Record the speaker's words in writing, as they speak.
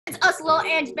us, little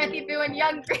Ange, Bethy Boo, and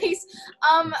young Grace,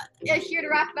 here to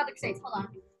rap about the Crusades. Hold on.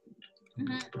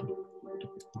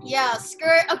 Yeah,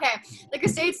 skirt. Okay, the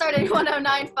Crusades started in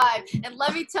 1095, and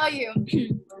let me tell you,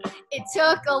 it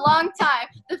took a long time.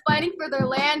 The fighting for their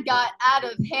land got out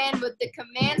of hand with the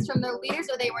commands from their leaders,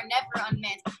 or they were never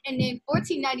unmanned. And in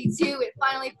 1492, it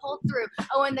finally pulled through.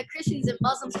 Oh, and the Christians and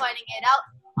Muslims fighting it out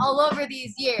all over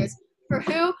these years. For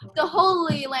who? The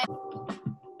Holy Land.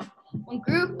 One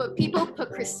group of people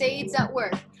put crusades at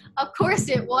work. Of course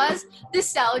it was the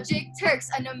Seljuk Turks,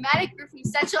 a nomadic group from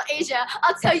Central Asia.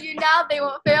 I'll tell you now, they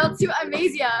won't fail to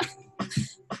amaze ya.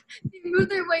 They moved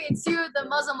their way into the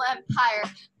Muslim Empire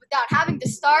without having to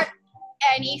start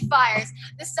any fires.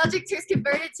 The Seljuk Turks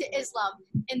converted to Islam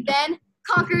and then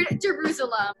conquered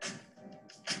Jerusalem.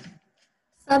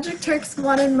 Seljuk Turks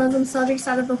wanted Muslim Seljuks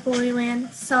out of the Holy Land,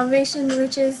 salvation,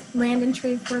 riches, land, and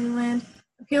trade for the land.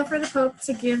 Appeal for the Pope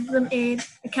to give them aid.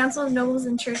 A council of nobles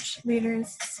and church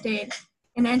leaders stayed.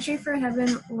 An entry for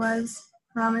heaven was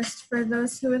promised for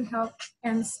those who would help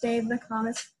and stay the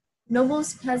promise.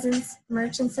 Nobles, peasants,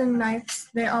 merchants, and knights,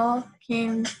 they all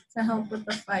came to help with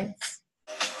the fights.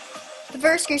 The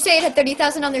First Crusade had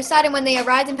 30,000 on their side, and when they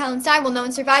arrived in Palestine, well, no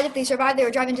one survived. If they survived, they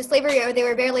were driven to slavery, or they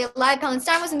were barely alive.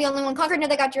 Palestine wasn't the only one conquered. No,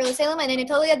 they got Jerusalem and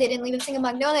Anatolia. They didn't leave a single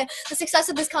Magnolia. The success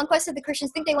of this conquest did the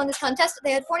Christians think they won this contest.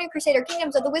 They had 40 Crusader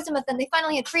kingdoms. Of the wisdom of them, they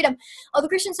finally had freedom. All the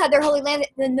Christians had their holy land.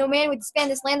 Then no man would span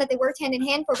this land that they worked hand in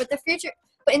hand for.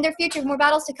 But in their future, more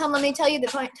battles to come. Let me tell you,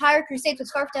 the entire Crusade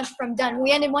was far from done.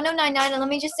 We ended 1099, and let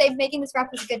me just say, making this rap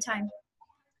was a good time.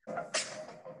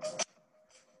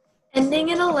 Ending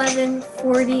in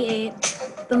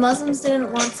 1148, the Muslims didn't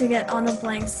want to get on a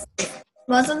blank slate.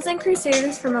 Muslims and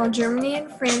Crusaders from all Germany and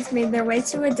France made their way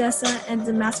to Edessa and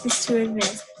Damascus to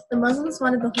advance. The Muslims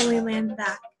wanted the Holy Land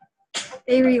back.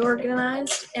 They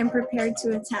reorganized and prepared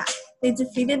to attack. They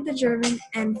defeated the German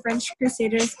and French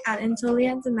Crusaders at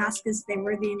Anatolia and Damascus. They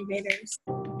were the invaders.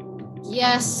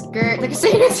 Yes, skirt. The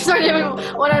Crusaders started in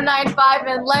 1095,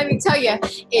 and let me tell you,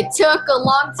 it took a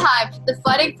long time. The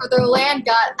fighting for their land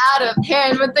got out of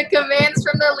hand with the commands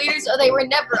from their leaders, or they were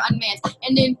never unmanned.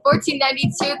 And in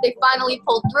 1492, they finally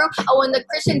pulled through. Oh, and the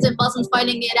Christians and Muslims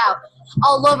fighting it out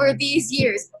all over these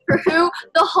years. For who?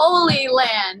 The Holy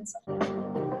Land.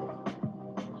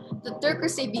 The Third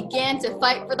Crusade began to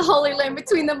fight for the Holy Land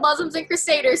between the Muslims and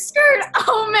Crusaders. Skirt!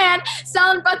 Oh man!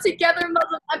 Saladin brought together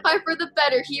Muslim empire for the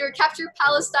better. He captured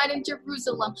Palestine and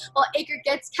Jerusalem, while Acre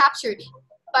gets captured.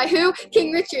 By who?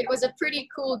 King Richard was a pretty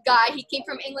cool guy. He came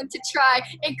from England to try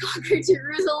and conquer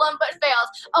Jerusalem, but failed.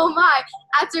 Oh my!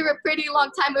 After a pretty long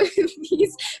time of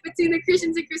peace between the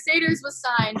Christians and Crusaders was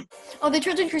signed. Oh, the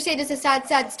Trojan Crusade is a sad,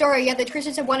 sad story. Yeah, the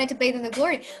Christians have wanted to bathe in the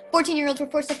glory. 14-year-olds were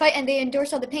forced to fight, and they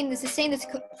endured all the pain to sustain this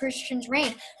Christian's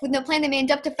reign. With no plan, they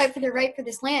manned up to fight for their right for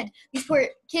this land. These poor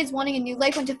kids wanting a new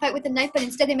life went to fight with a knife, but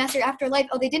instead they mastered afterlife.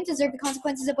 Oh, they didn't deserve the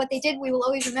consequences of what they did. We will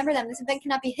always remember them. This event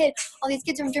cannot be hid. All these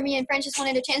kids from Germany and France just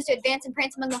wanted a chance to advance and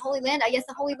prance among the Holy Land. Yes,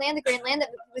 the Holy Land, the grand land that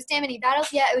would withstand many battles.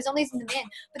 Yeah, it was only in the man.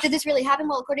 But did this really happen?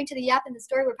 Well, according to the Yap and the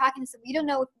story we're packing, so we don't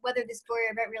know whether this story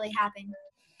or event really happened.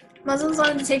 Muslims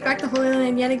wanted to take back the Holy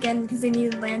Land yet again because they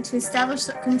needed land to establish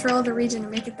control of the region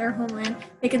and make it their homeland.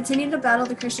 They continued to battle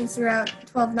the Christians throughout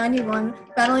 1291.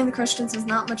 Battling the Christians was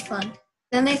not much fun.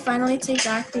 Then they finally take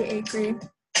back the Acre,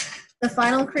 the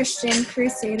final Christian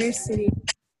crusader city.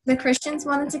 The Christians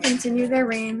wanted to continue their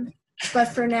reign, but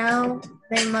for now,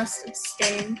 they must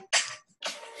abstain.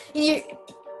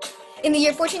 In the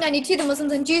year 1492, the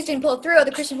Muslims and Jews didn't pull through.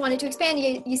 The Christians wanted to expand.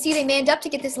 You see, they manned up to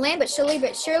get this land, but surely,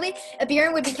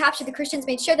 Abiram would be captured. The Christians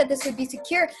made sure that this would be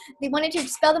secure. They wanted to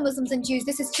expel the Muslims and Jews.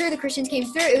 This is true. The Christians came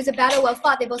through. It was a battle well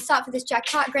fought. They both sought for this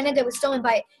jackpot. Granada was stolen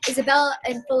by Isabella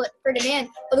and Ferdinand.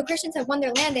 Though the Christians had won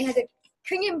their land, they had the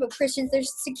kingdom of Christians. Their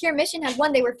secure mission had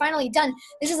won. They were finally done.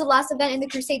 This is the last event in the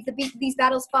Crusades. These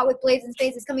battles fought with blades and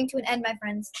spades is coming to an end, my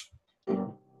friends.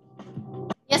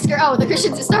 Yes, girl. Oh, the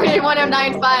Christians started in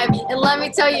 1095, and let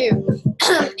me tell you,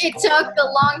 it took a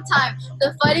long time.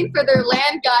 The fighting for their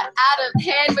land got out of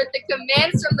hand with the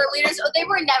commands from their leaders. Oh, they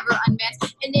were never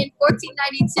unmanned. And in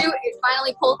 1492, it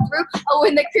finally pulled through. Oh,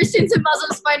 and the Christians and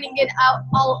Muslims fighting it out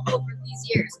all over these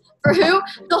years. For who?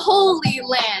 The Holy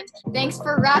Land. Thanks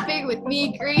for rapping with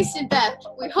me, Grace, and Beth.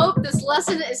 We hope this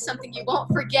lesson is something you won't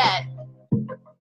forget.